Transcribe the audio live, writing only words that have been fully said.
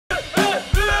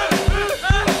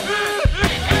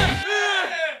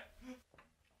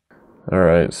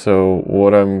Alright, so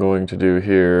what I'm going to do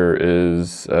here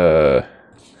is, I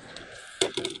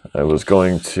was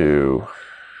going to,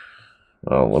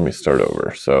 well, let me start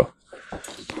over. So,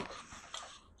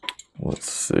 let's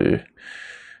see,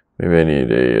 maybe I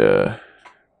need a,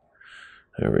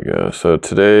 there we go. So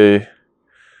today,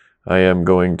 I am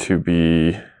going to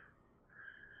be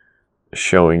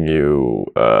showing you,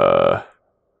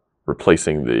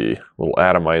 replacing the little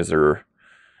atomizer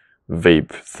vape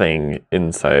thing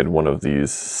inside one of these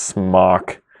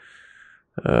SMOK,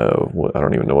 I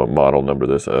don't even know what model number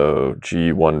this,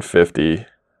 G150,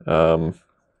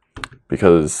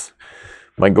 because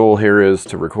my goal here is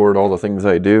to record all the things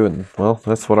I do, and well,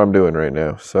 that's what I'm doing right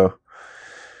now. So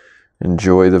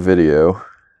enjoy the video.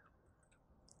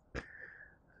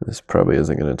 This probably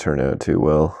isn't going to turn out too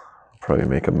well. I'll probably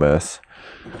make a mess.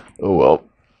 Oh well.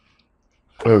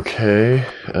 Okay.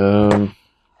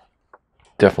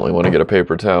 Definitely want to get a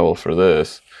paper towel for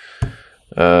this.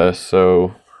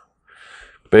 So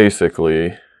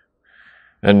basically,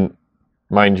 and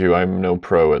mind you, I'm no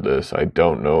pro at this. I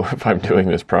don't know if I'm doing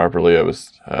this properly. I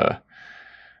was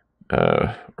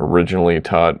originally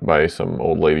taught by some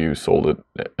old lady who sold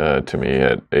it to me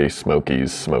at a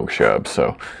Smokey's smoke shop.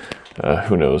 So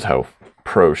who knows how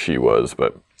pro she was.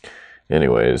 But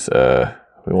anyways,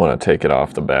 we want to take it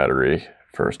off the battery,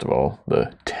 first of all,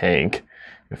 the tank,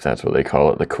 if that's what they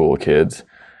call it, the cool kids.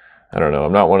 I don't know.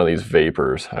 I'm not one of these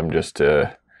vapors. I'm just an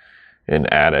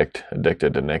addict,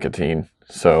 addicted to nicotine.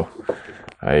 So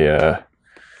yeah.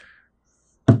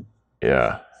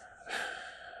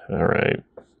 All right.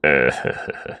 All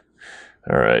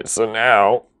right. So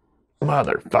now,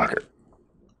 motherfucker.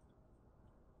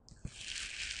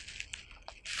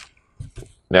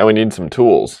 Now we need some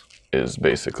tools, is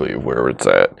basically where it's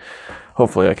at.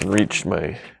 Hopefully I can reach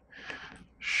my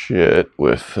shit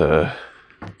with my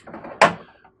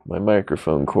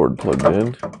microphone cord plugged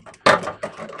in.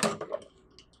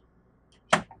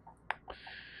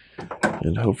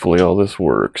 And hopefully all this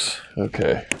works.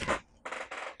 Okay.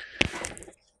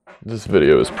 This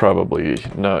video is probably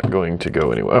not going to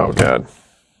go anywhere. Oh god.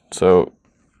 So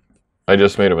I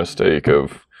just made a mistake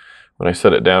of, when I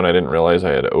set it down, I didn't realize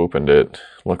I had opened it.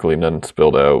 Luckily none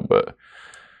spilled out, but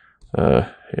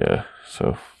yeah,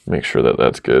 so make sure that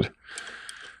that's good.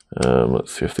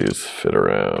 Let's see if these fit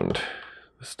around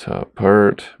this top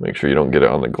part. Make sure you don't get it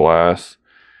on the glass,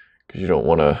 because you don't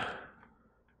want to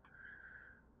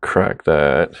crack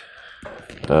that.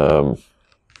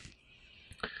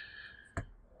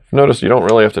 Notice you don't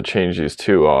really have to change these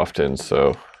too often,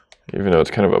 so even though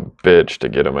it's kind of a bitch to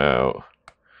get them out.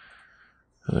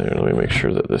 Let me make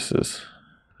sure that this is,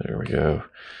 there we go.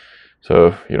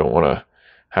 So you don't want to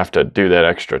have to do that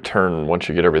extra turn once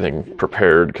you get everything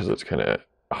prepared, because it's kind of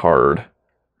hard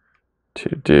to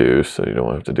do, so you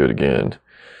don't have to do it again.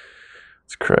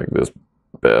 Let's crack this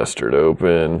bastard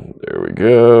open. There we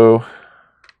go.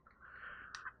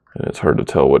 And it's hard to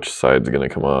tell which side's going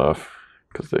to come off,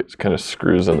 because it kind of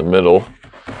screws in the middle.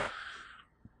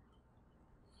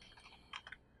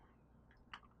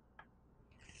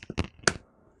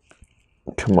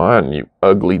 Come on, you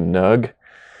ugly nug.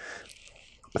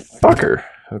 Fucker.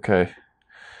 Okay.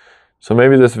 So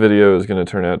maybe this video is going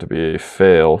to turn out to be a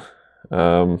fail.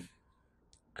 Here,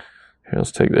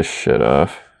 let's take this shit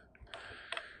off.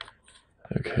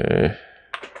 Okay.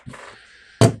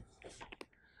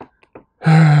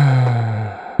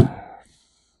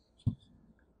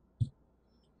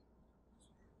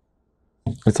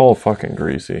 It's all fucking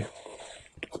greasy.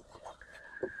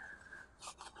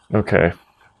 Okay.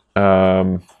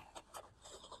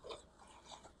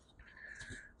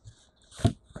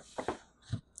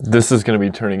 This is going to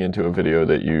be turning into a video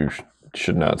that you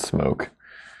should not smoke,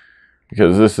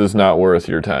 because this is not worth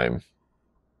your time.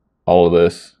 All of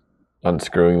this,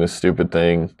 unscrewing this stupid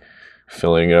thing,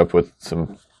 filling it up with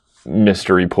some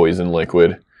mystery poison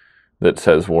liquid that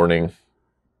says warning,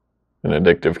 an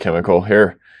addictive chemical.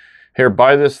 Here,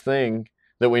 buy this thing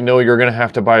that we know you're going to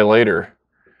have to buy later.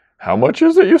 How much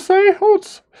is it, you say? Oh,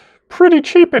 it's pretty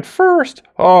cheap at first.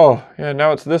 Oh, yeah,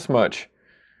 now it's this much.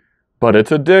 But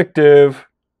it's addictive.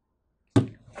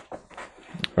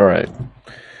 All right.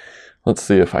 Let's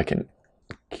see if I can...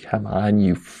 Come on,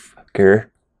 you fucker.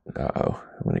 Uh-oh.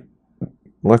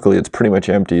 Luckily, it's pretty much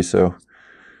empty, so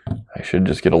I should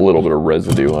just get a little bit of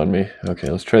residue on me. Okay,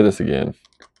 let's try this again.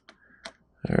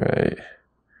 All right.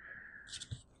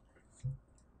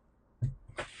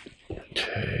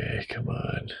 Okay, come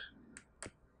on.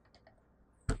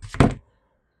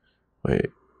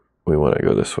 Wait, we want to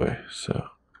go this way, so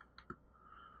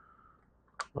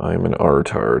I'm an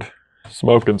artard.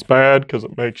 Smoking's bad because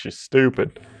it makes you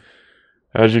stupid.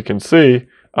 As you can see,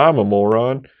 I'm a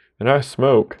moron, and I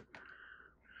smoke.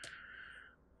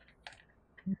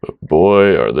 But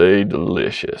boy, are they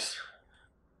delicious.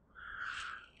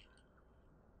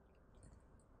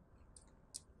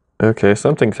 Okay,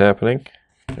 something's happening.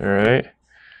 All right.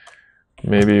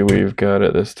 Maybe we've got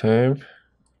it this time.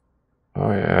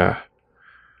 Oh, yeah.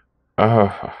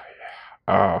 Oh, yeah.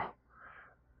 Oh.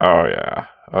 Oh, yeah.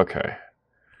 Okay.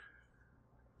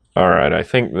 All right, I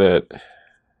think that...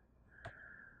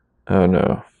 Oh,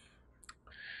 no.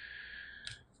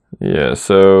 Yeah,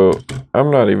 so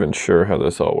I'm not even sure how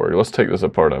this all works. Let's take this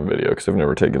apart on video because I've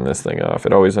never taken this thing off.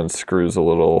 It always unscrews a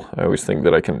little. I always think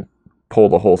that I can pull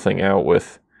the whole thing out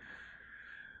with...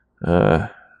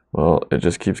 well, it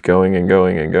just keeps going and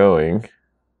going and going.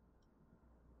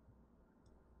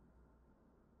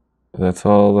 That's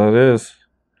all that is.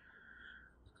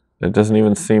 It doesn't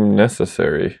even seem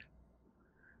necessary.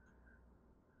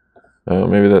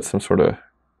 Maybe that's some sort of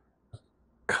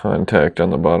contact on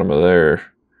the bottom of there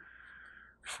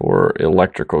for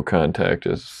electrical contact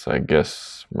is, I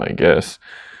guess, my guess.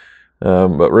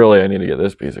 But really, I need to get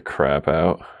this piece of crap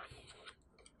out,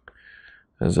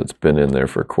 as it's been in there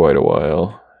for quite a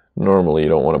while. Normally, you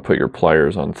don't want to put your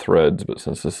pliers on threads, but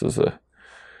since this is a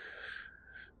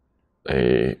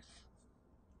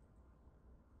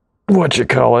what you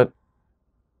call it,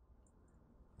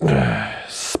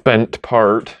 spent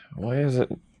part. Why is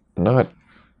it not?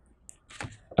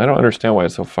 I don't understand why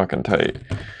it's so fucking tight.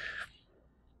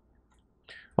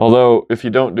 Although, if you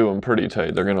don't do them pretty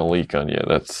tight, they're gonna leak on you.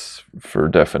 That's for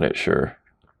definite sure.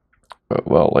 But,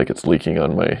 well, like it's leaking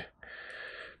on my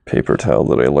paper towel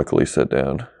that I luckily set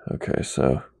down. Okay,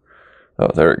 so,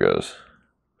 oh, there it goes.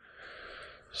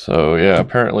 So yeah,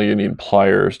 apparently you need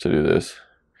pliers to do this.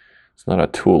 It's not a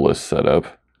toolless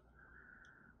setup.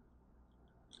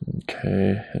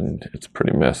 Okay, and it's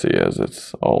pretty messy as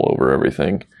it's all over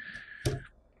everything.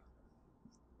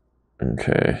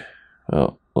 Okay,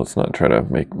 well, let's not try to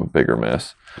make a bigger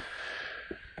mess.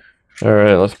 All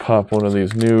right, let's pop one of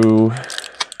these new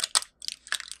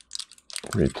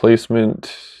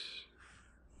replacement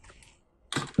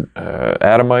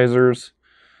atomizers.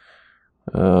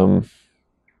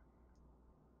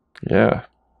 Yeah,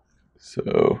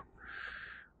 so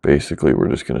basically we're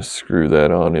just going to screw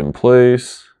that on in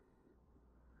place.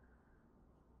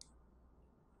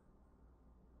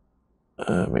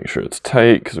 Make sure it's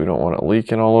tight because we don't want it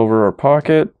leaking all over our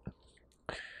pocket.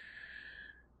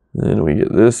 Then we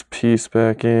get this piece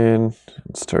back in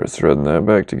and start threading that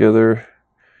back together.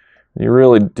 You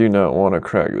really do not want to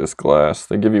crack this glass.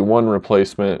 They give you one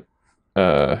replacement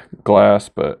glass,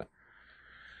 but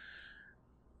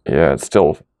yeah, it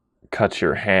still cuts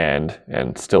your hand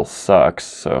and still sucks.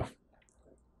 So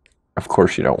of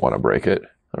course you don't want to break it.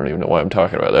 I don't even know why I'm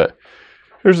talking about that.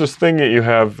 Here's this thing that you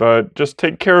have. Just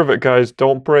take care of it, guys.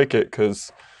 Don't break it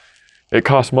because it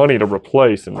costs money to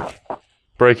replace, and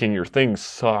breaking your thing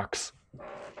sucks.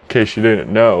 In case you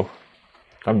didn't know,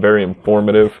 I'm very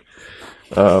informative.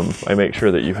 I make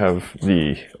sure that you have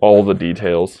all the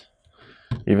details,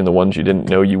 even the ones you didn't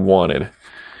know you wanted.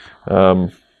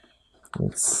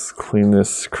 Let's clean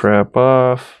this crap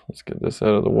off. Let's get this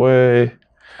out of the way.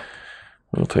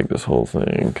 We'll take this whole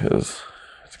thing because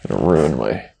it's going to ruin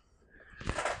my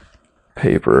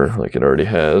paper like it already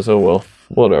has. Oh well,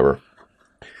 whatever.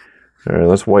 All right,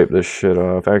 let's wipe this shit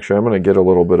off. Actually, I'm going to get a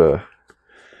little bit of...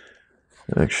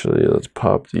 Actually, let's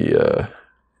pop the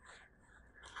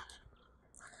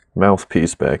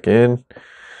mouthpiece back in.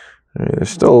 All right, there's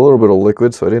still a little bit of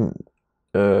liquid, so I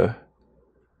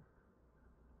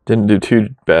didn't do too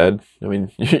bad. I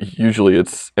mean, usually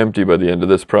it's empty by the end of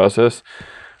this process.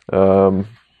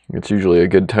 It's usually a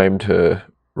good time to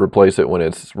replace it when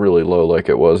it's really low like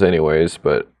it was anyways,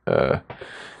 but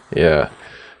yeah.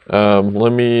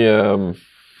 Let me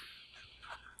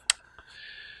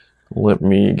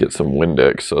get some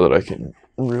Windex so that I can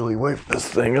really wipe this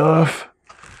thing off.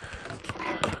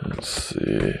 Let's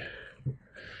see.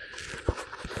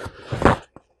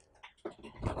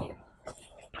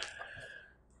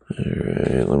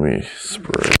 Alright, let me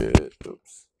spray it.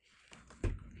 Oops.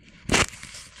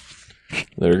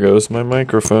 There goes my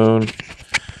microphone.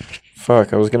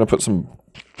 Fuck, I was gonna put some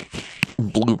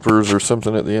bloopers or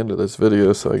something at the end of this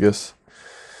video, so I guess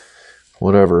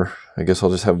whatever. I guess I'll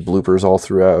just have bloopers all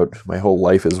throughout. My whole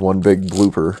life is one big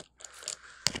blooper.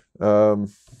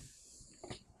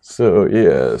 So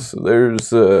yeah, so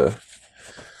there's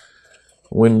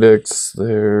Windex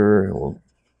there.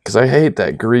 Because I hate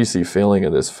that greasy feeling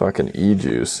of this fucking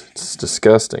e-juice. It's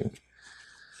disgusting.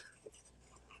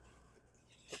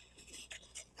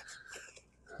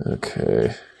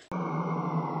 Okay.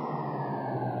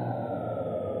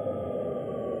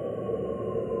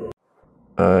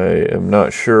 I am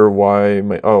not sure why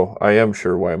my... Oh, I am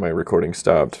sure why my recording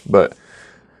stopped. But,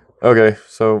 okay,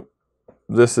 so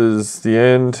this is the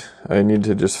end. I need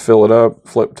to just fill it up,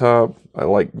 flip top. I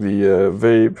like the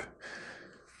vape.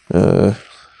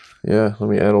 Yeah, let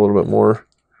me add a little bit more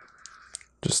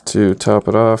just to top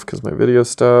it off because my video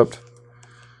stopped.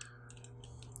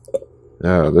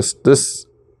 This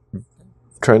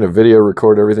trying to video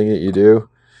record everything that you do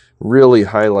really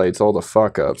highlights all the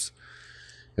fuck ups.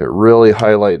 It really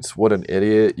highlights what an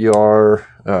idiot you are,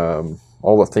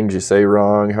 all the things you say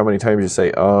wrong, how many times you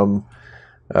say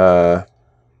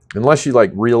unless you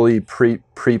like really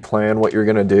pre-plan what you're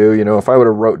gonna do. You know, if I would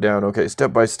have wrote down, okay,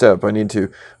 step by step, I need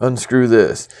to unscrew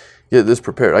this, get this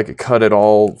prepared, I could cut it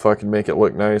all, fucking make it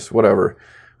look nice, whatever.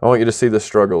 I want you to see the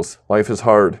struggles. Life is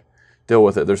hard. Deal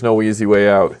with it. There's no easy way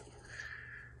out.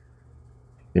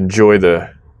 Enjoy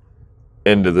the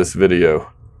end of this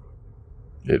video.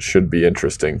 It should be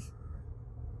interesting.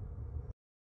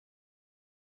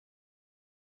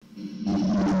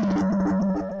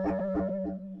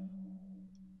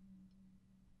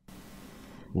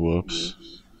 Whoops.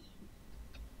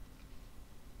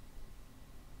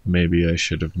 Maybe I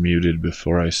should have muted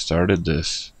before I started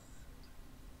this.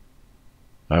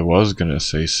 I was gonna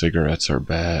say cigarettes are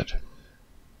bad,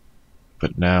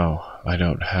 but now I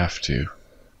don't have to.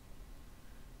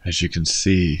 As you can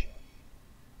see,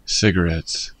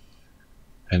 cigarettes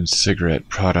and cigarette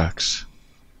products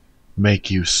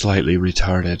make you slightly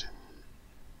retarded.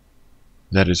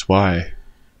 That is why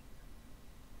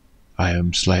I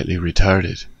am slightly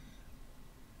retarded.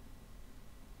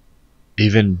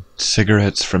 Even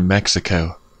cigarettes from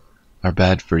Mexico are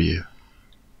bad for you.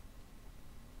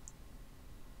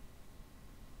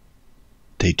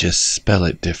 They just spell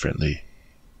it differently.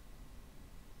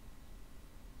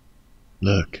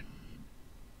 Look,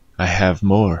 I have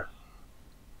more.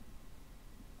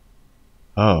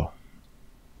 Oh.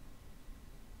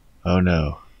 Oh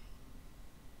no.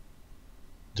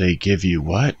 They give you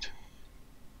what?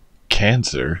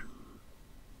 Cancer?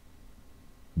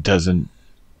 Doesn't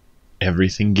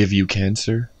everything give you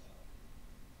cancer?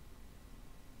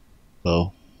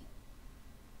 Well,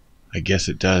 I guess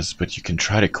it does, but you can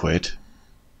try to quit.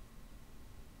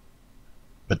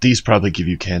 But these probably give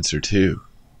you cancer too.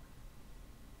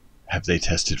 Have they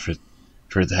tested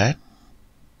for that?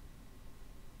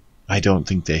 I don't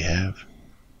think they have.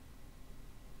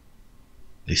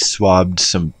 They swabbed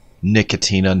some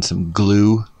nicotine on some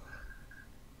glue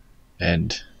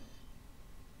and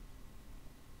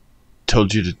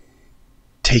told you to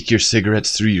take your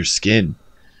cigarettes through your skin.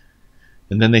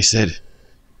 And then they said,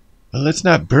 well, let's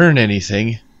not burn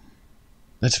anything.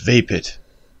 Let's vape it.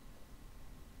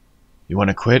 You want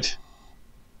to quit?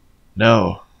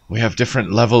 No. We have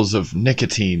different levels of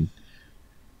nicotine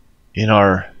in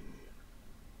our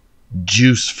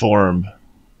juice form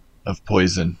of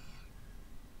poison.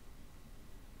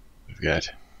 We've got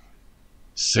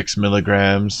 6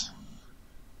 milligrams,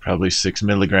 probably 6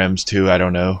 milligrams too, I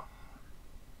don't know.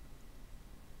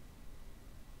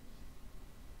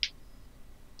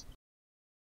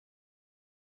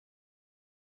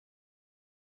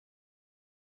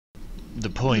 The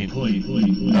point.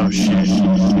 Oh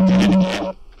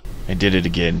shit. I did it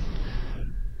again.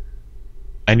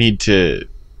 I need to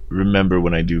remember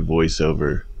when I do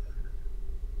voiceover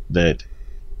that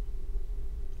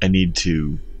I need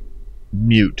to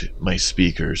mute my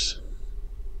speakers.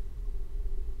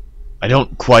 I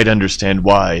don't quite understand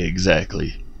why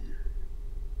exactly,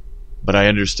 but I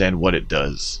understand what it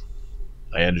does.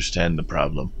 I understand the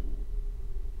problem.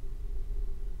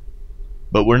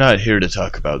 But we're not here to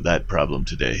talk about that problem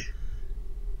today.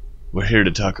 We're here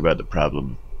to talk about the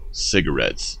problem: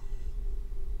 cigarettes.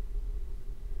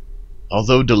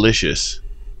 Although delicious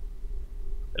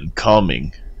and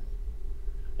calming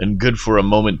and good for a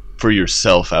moment for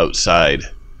yourself outside,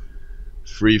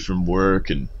 free from work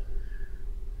and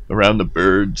around the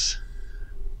birds,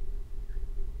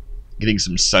 getting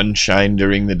some sunshine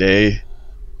during the day.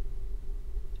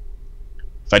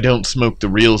 If I don't smoke the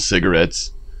real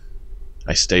cigarettes,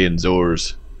 I stay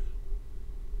indoors.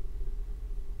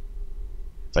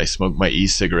 If I smoke my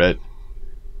e-cigarette,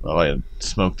 well, I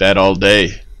smoke that all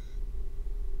day.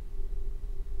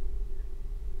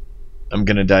 I'm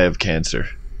gonna die of cancer.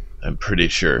 I'm pretty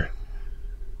sure.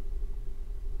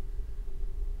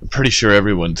 I'm pretty sure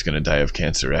everyone's gonna die of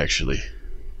cancer, actually.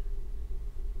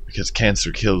 Because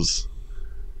cancer kills,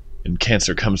 and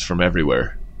cancer comes from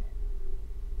everywhere.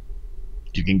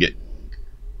 You can get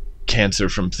cancer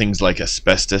from things like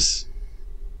asbestos.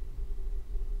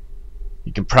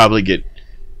 You can probably get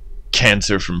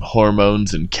cancer from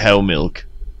hormones and cow milk,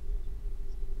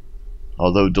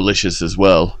 although delicious as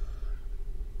well.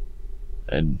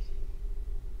 and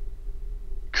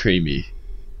creamy.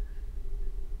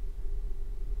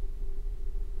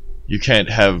 You can't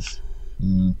have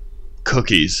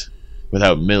cookies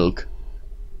without milk.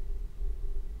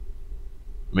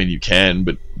 I mean, you can,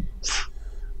 but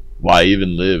why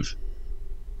even live?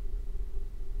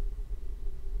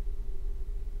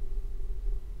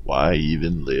 Why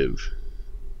even live?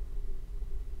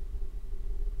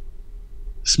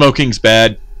 Smoking's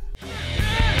bad.